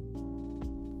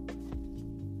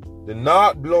 The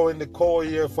north blowing the cold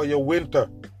air for your winter.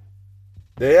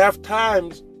 They have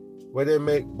times where they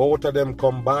make both of them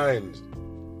combined.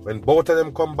 When both of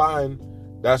them combine,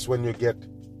 that's when you get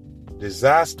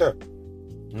disaster.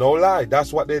 No lie,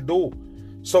 that's what they do.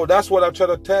 So that's what I'm trying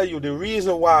to tell you. The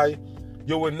reason why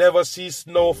you will never see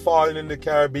snow falling in the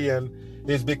Caribbean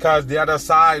is because the other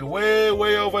side, way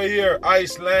over here,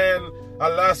 Iceland,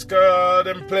 Alaska,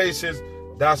 them places,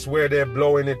 that's where they're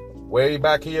blowing it way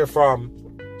back here from.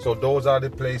 So those are the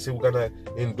places we're going to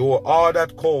endure all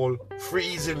that cold,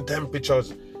 freezing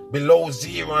temperatures, below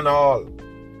zero and all.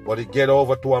 But it get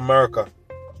over to America.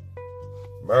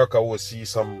 America will see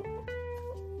some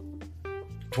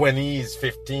 20s,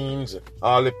 15s,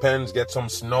 all depends, get some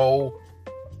snow.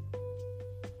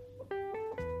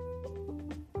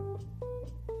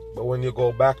 But when you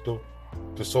go back to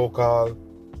so-called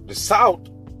the South,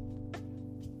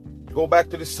 go back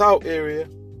to the South area,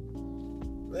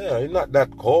 yeah, it's not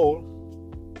that cold.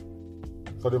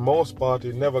 For the most part,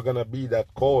 it's never going to be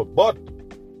that cold. But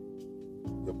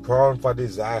you're prone for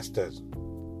disasters.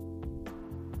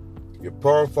 You're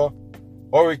prone for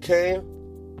hurricane.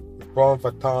 You're prone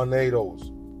for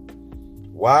tornadoes.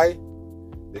 Why?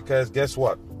 Because guess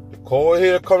what? The cold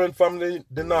air coming from the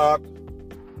north,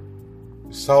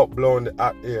 the south blowing the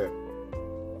hot air.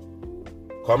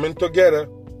 Coming together,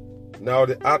 now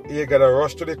the hot air got to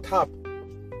rush to the top.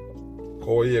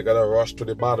 Cold air got to rush to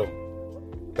the bottom.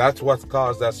 That's what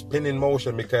caused that spinning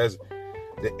motion, because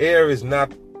the air is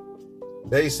not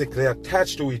basically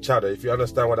attached to each other, if you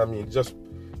understand what I mean. Just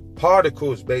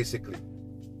particles, basically.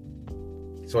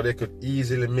 So they could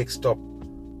easily mix up.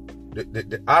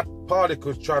 The hot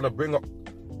particles trying to bring up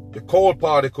the cold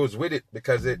particles with it,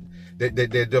 because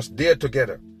they're just there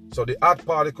together. So the hot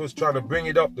particles trying to bring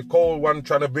it up, the cold one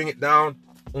trying to bring it down.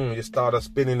 You start a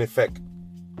spinning effect.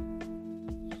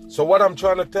 So what I'm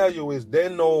trying to tell you is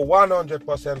they know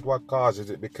 100% what causes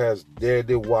it, because they're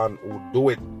the one who do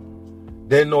it.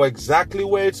 They know exactly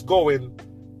where it's going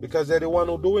because they're the one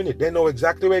who doing it. They know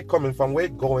exactly where it's coming from, where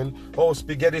it's going. Oh,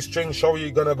 spaghetti string show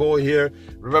you're going to go here,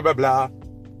 blah, blah, blah.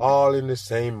 All in the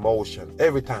same motion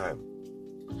every time.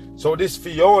 So this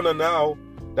Fiona now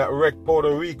that wrecked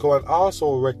Puerto Rico and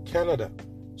also wrecked Canada.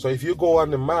 So if you go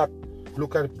on the map,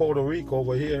 look at Puerto Rico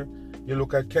over here, you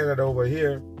look at Canada over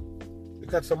here,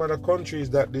 look at some other countries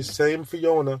that this same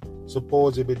Fiona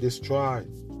supposedly destroyed.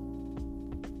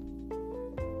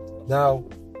 Now,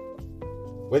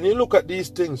 when you look at these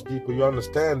things, people, you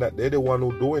understand that they're the one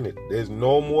who doing it. There's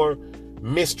no more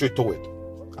mystery to it.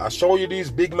 I'll show you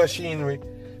these big machinery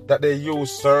that they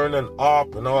use, CERN and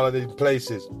ARP and all of these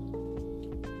places.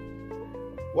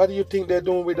 What do you think they're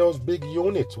doing with those big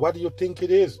units? What do you think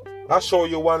it is? I'll show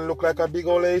you one look like a big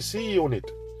old AC unit.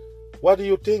 What do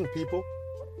you think, people?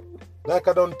 Like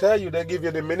I don't tell you, they give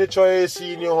you the miniature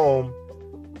AC in your home.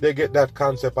 They get that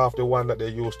concept of the one that they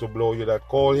used to blow you that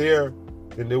cold here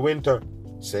in the winter.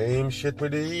 Same shit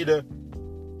with the heater.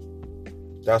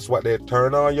 That's what they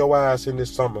turn on your ass in the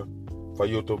summer for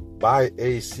you to buy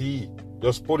AC.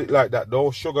 Just put it like that.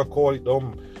 Don't sugarcoat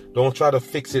it. Don't try to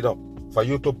fix it up. For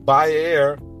you to buy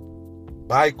air,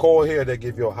 buy cold air, they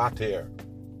give you hot air.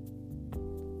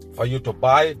 For you to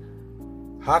buy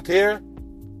hot air,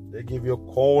 they give you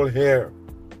cold air.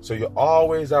 So you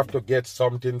always have to get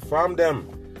something from them.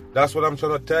 That's what I'm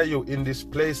trying to tell you in this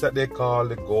place that they call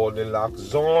the Goldilocks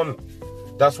zone.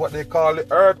 That's what they call the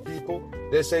earth, people.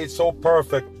 They say it's so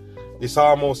perfect. It's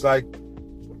almost like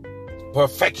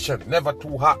perfection. Never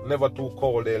too hot, never too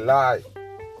cold. They lie.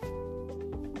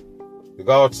 You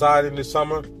go outside in the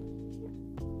summer,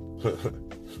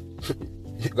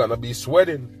 you're gonna be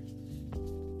sweating.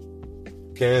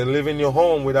 Can't live in your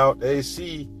home without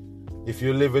AC if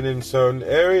you're living in certain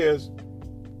areas.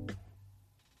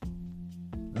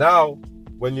 Now,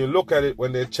 when you look at it,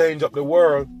 when they change up the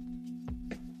world,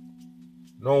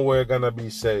 nowhere gonna be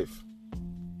safe.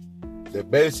 They're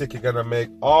basically gonna make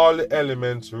all the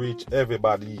elements reach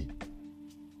everybody.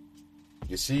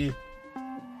 You see,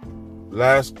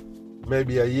 last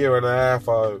maybe a year and a half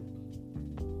or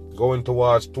going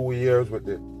towards 2 years with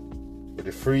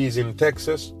the freeze in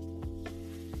Texas,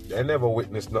 they never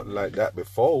witnessed nothing like that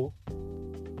before,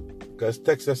 because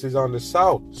Texas is on the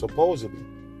south, supposedly.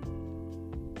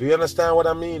 Do you understand what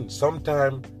I mean?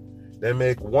 Sometimes they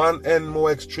make one end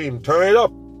more extreme. Turn it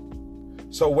up.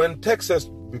 So when Texas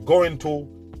be going to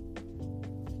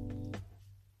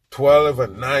 12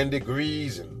 and 9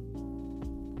 degrees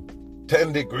and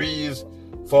 10 degrees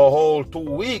for a whole 2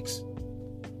 weeks,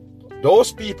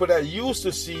 those people that used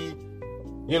to see,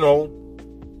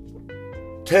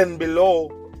 10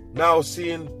 below, now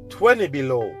seeing 20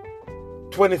 below,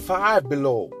 25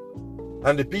 below.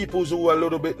 And the people who are a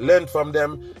little bit length from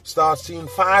them start seeing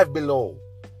 5 below,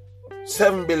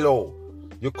 7 below.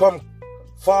 You come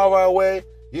far away,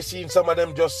 you seen some of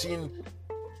them just seeing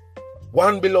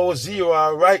 1 below zero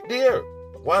are right there.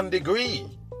 1 degree,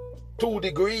 2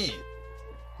 degree.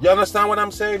 You understand what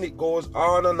I'm saying? It goes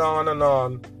on and on and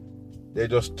on. They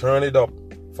just turn it up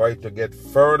for it to get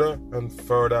further and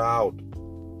further out.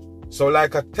 So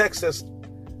like a Texas,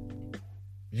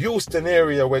 Houston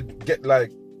area would get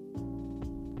like,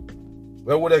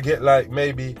 where would I get like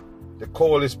maybe the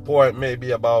coldest point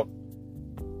maybe about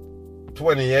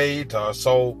 28 or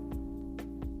so.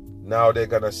 Now they're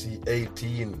gonna see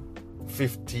 18,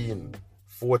 15,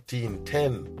 14,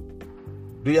 10.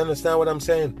 Do you understand what I'm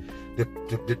saying?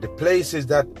 The places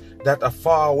that are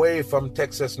far away from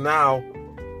Texas now,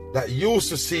 that used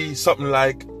to see something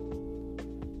like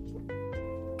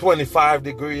 25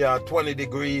 degree or 20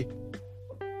 degree,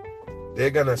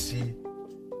 they're gonna see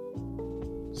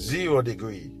 0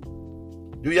 degree.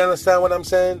 Do you understand what I'm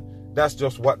saying? That's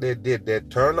just what they did. They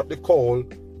turned up the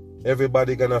cold.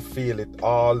 Everybody gonna feel it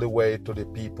all the way to the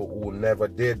people who never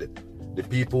did. The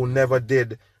people who never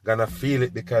did gonna feel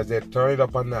it because they turn it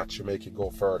up a notch to make it go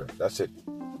further. That's it.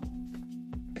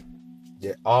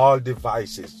 They're all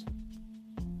devices.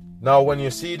 Now when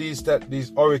you see these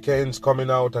hurricanes coming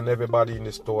out and everybody in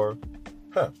the store,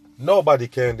 nobody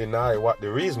can deny what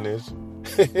the reason is.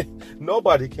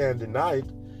 Nobody can deny it.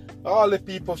 All the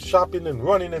people shopping and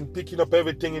running and picking up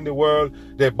everything in the world,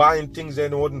 they're buying things they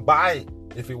wouldn't buy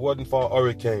if it wasn't for a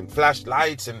hurricane.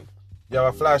 Flashlights, and you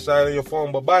have a flashlight on your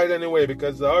phone, but buy it anyway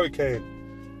because it's a hurricane.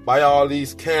 Buy all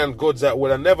these canned goods that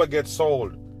would never get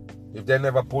sold if they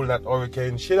never pull that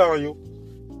hurricane shit on you.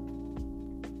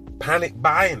 Panic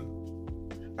buying.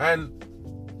 And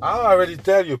I already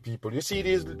tell you people, you see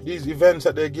these events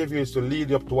that they give you is to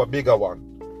lead you up to a bigger one.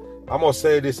 I'm going to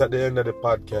say this at the end of the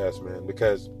podcast, man,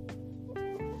 because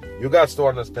you got to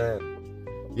understand.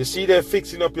 You see they're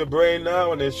fixing up your brain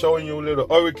now and they're showing you a little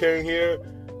hurricane here.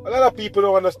 A lot of people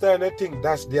don't understand. They think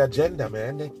that's the agenda,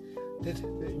 man. They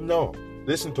no,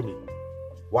 listen to me.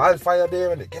 Wildfire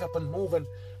there and they get up and move and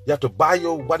you have to buy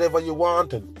you whatever you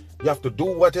want and you have to do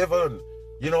whatever. And,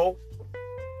 you know,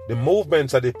 the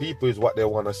movements of the people is what they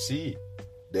want to see.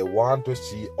 They want to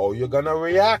see how you're going to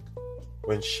react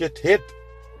when shit hit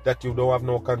that you don't have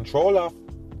no control of.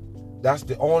 That's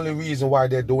the only reason why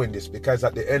they're doing this, because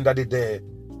at the end of the day,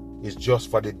 it's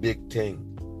just for the big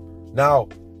thing. Now,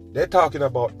 they're talking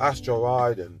about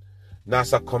asteroid and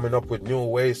NASA coming up with new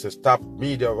ways to stop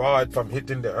meteoroid from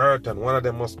hitting the earth, and one of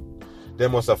them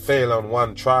must have failed on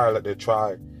one trial that they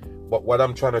tried. But what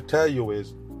I'm trying to tell you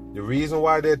is, the reason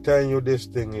why they're telling you this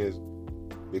thing is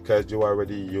because you're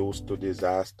already used to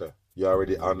disaster. You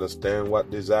already understand what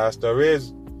disaster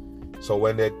is. So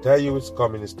when they tell you it's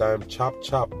coming, it's time, chop,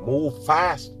 chop, move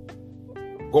fast.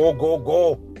 Go, go,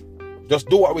 go. Just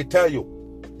do what we tell you.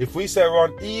 If we say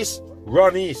run east,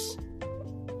 run east.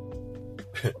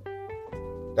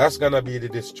 That's going to be the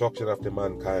destruction of the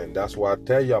mankind. That's what I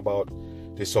tell you about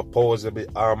the supposedly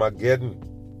Armageddon.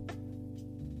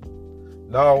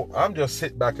 Now, I'm just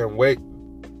sit back and wait.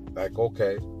 Like,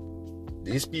 okay,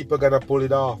 these people are going to pull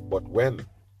it off, but when?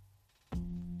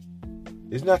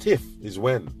 It's not if, it's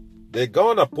when. They're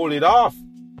going to pull it off.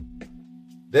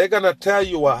 They're going to tell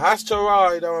you an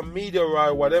asteroid or a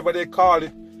meteorite, whatever they call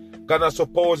it, going to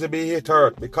supposedly hit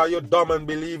Earth. Because you're dumb and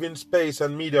believe in space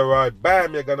and meteorite,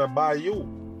 bam, you're going to buy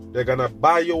you. They're going to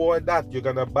buy you or that. You're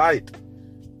going to buy it.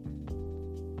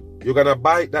 You're going to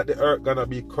buy it that the Earth going to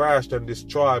be crashed and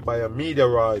destroyed by a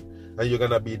meteorite, and you're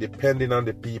going to be depending on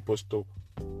the people to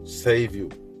save you.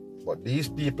 But these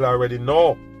people already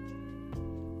know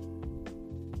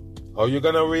how you're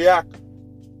going to react,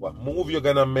 what move you're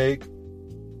going to make,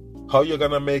 how you're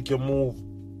going to make your move,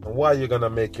 and why you're going to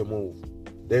make your move.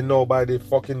 They know by the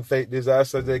fucking fake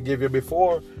disasters they give you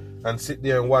before, and sit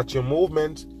there and watch your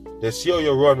movements. They see how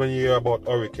you run when you hear about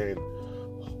hurricane.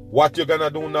 What you're going to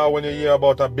do now when you hear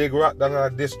about a big rat that's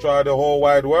going to destroy the whole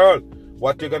wide world?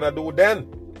 What you going to do then?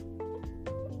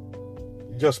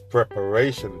 Just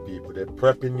preparation, people. They're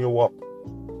prepping you up.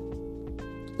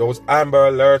 Those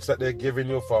Amber Alerts that they're giving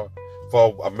you for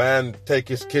a man take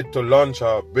his kid to lunch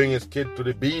or bring his kid to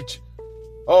the beach.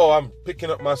 Oh, I'm picking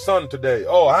up my son today.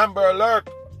 Oh, Amber Alert.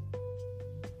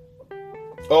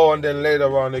 Oh, and then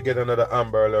later on they get another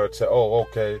Amber Alert. Say, oh,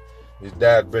 okay, his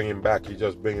dad bring him back. He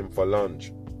just bring him for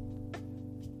lunch.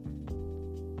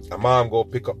 A mom go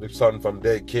pick up the son from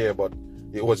daycare, but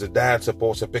it was the dad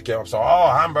supposed to pick him up. So,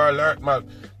 oh, Amber Alert, my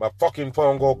fucking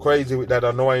phone go crazy with that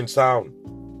annoying sound.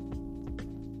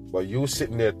 But you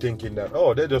sitting there thinking that,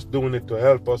 oh, they're just doing it to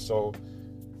help us. So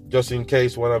just in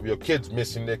case one of your kids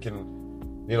missing, they can,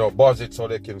 buzz it so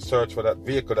they can search for that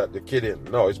vehicle that the kid in.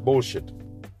 No, it's bullshit.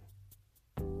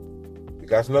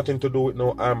 got nothing to do with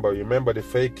no Amber. You remember the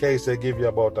fake case they give you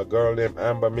about a girl named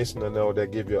Amber missing, and now they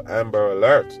give you Amber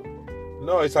Alert.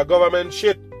 No, it's a government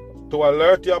shit to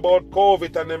alert you about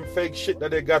COVID and them fake shit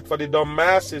that they got for the dumb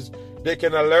masses. They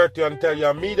can alert you and tell you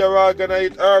a meteor gonna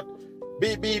hit Earth.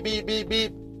 Beep, beep, beep, beep,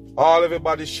 beep. All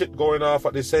everybody's shit going off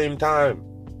at the same time.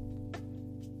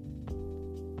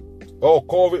 Oh,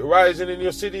 COVID rising in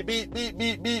your city. Beep, beep,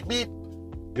 beep, beep, beep.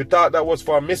 You thought that was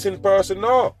for a missing person?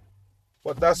 No.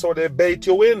 But that's how they bait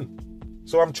you in.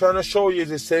 So I'm trying to show you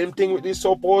the same thing with these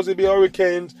supposedly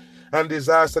hurricanes and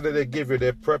disaster that they give you.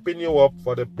 They're prepping you up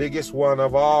for the biggest one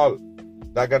of all.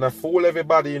 They're going to fool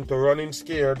everybody into running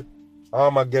scared,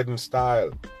 Armageddon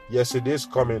style. Yes, it is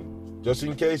coming. Just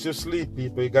in case you sleep,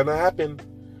 people, it's going to happen.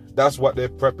 That's what they're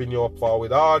prepping you up for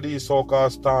with all these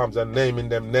so-called storms and naming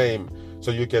them name.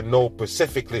 So you can know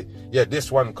specifically, yeah,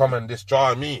 this one come and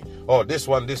destroy me. Or this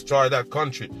one destroy that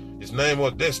country. His name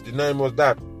was this, the name was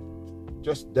that.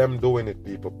 Just them doing it,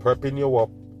 people. Prepping you up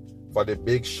for the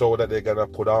big show that they're going to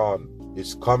put on.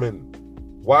 It's coming.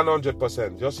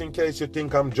 100%. Just in case you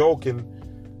think I'm joking,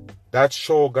 that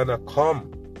show going to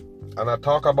come. And I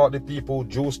talk about the people who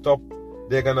juiced up.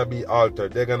 They're going to be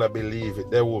altered. They're going to believe it.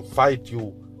 They will fight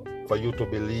you for you to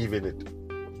believe in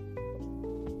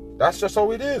it. That's just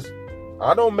how it is.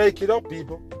 I don't make it up,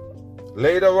 people.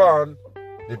 Later on,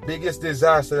 the biggest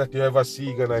disaster that you ever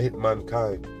see gonna hit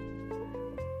mankind.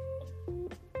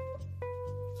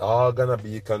 All gonna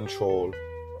be controlled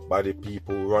by the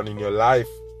people running your life.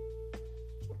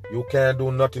 You can't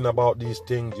do nothing about these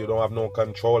things. You don't have no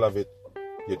control of it.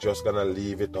 You're just gonna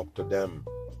leave it up to them.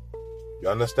 You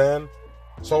understand?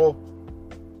 So,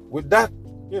 with that,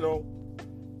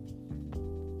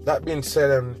 that being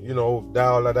said, and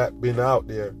all of that being out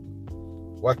there,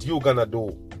 what you gonna do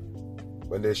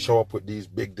when they show up with these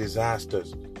big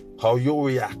disasters? How you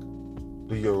react?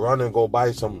 Do you run and go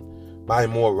buy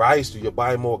more rice? Do you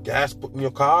buy more gas put in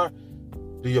your car?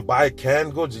 Do you buy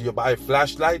canned goods? Do you buy a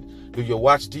flashlight? Do you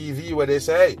watch TV where they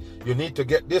say, hey, you need to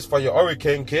get this for your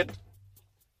hurricane kit?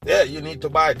 Yeah, you need to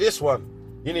buy this one.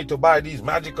 You need to buy these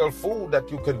magical food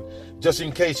that you can, just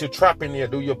in case you're trapped in here.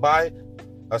 Do you buy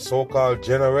a so-called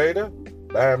generator?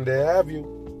 Bam, they have you.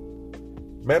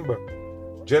 Remember,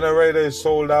 generator is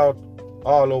sold out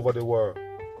all over the world.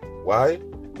 Why?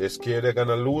 They're scared they're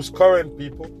gonna lose current,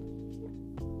 people.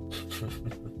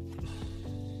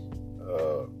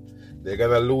 They're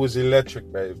gonna lose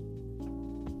electric, babe.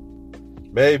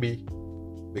 Maybe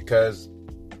because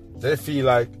they feel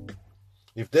like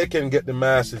if they can get the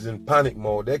masses in panic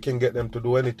mode, they can get them to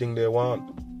do anything they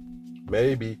want.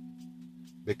 Maybe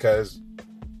because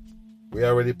we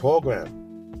already programmed.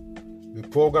 We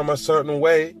program a certain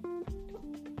way,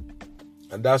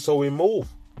 and that's how we move.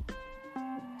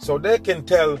 So they can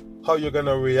tell how you're going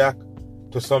to react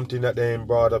to something that they ain't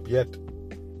brought up yet.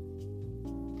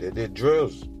 They did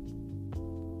drills.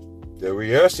 They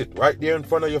rehearse it right there in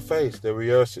front of your face. They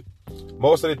rehearse it.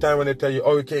 Most of the time when they tell you,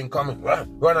 hurricane coming,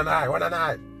 run and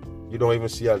hide. You don't even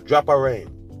see a drop of rain.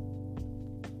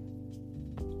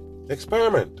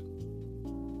 Experiment.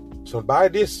 So buy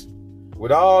this.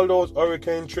 With all those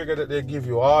hurricane triggers that they give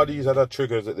you, all these other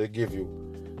triggers that they give you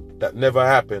that never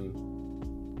happen,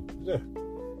 yeah,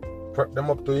 prep them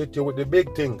up to hit you with the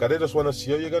big thing, because they just want to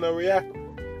see how you're going to react.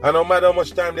 And no matter how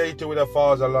much time they hit you with a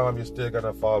false alarm, you're still going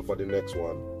to fall for the next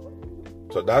one.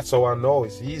 So that's how I know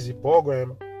it's easy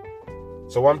program.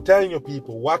 So I'm telling you,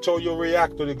 people, watch how you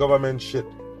react to the government shit.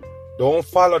 Don't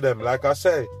follow them. Like I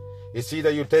say, it's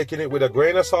either you're taking it with a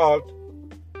grain of salt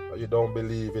or you don't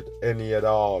believe it any at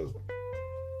all.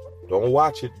 Don't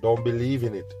watch it. Don't believe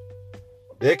in it.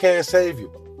 They can't save you.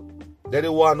 They're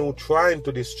the one who trying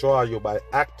to destroy you by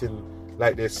acting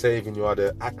like they're saving you, or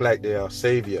they act like they are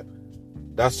savior.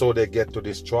 That's how they get to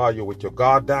destroy you, with your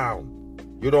guard down.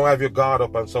 You don't have your guard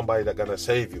up on somebody that's gonna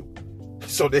save you.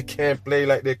 So they can't play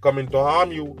like they're coming to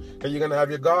harm you, and you're gonna have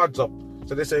your guards up.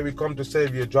 So they say, we come to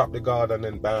save you, drop the guard, and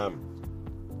then bam.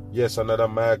 Yes, another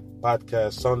Mad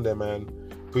Podcast Sunday, man.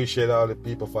 Appreciate all the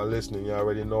people for listening. You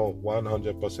already know,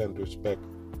 100% respect.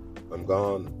 I'm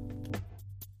gone.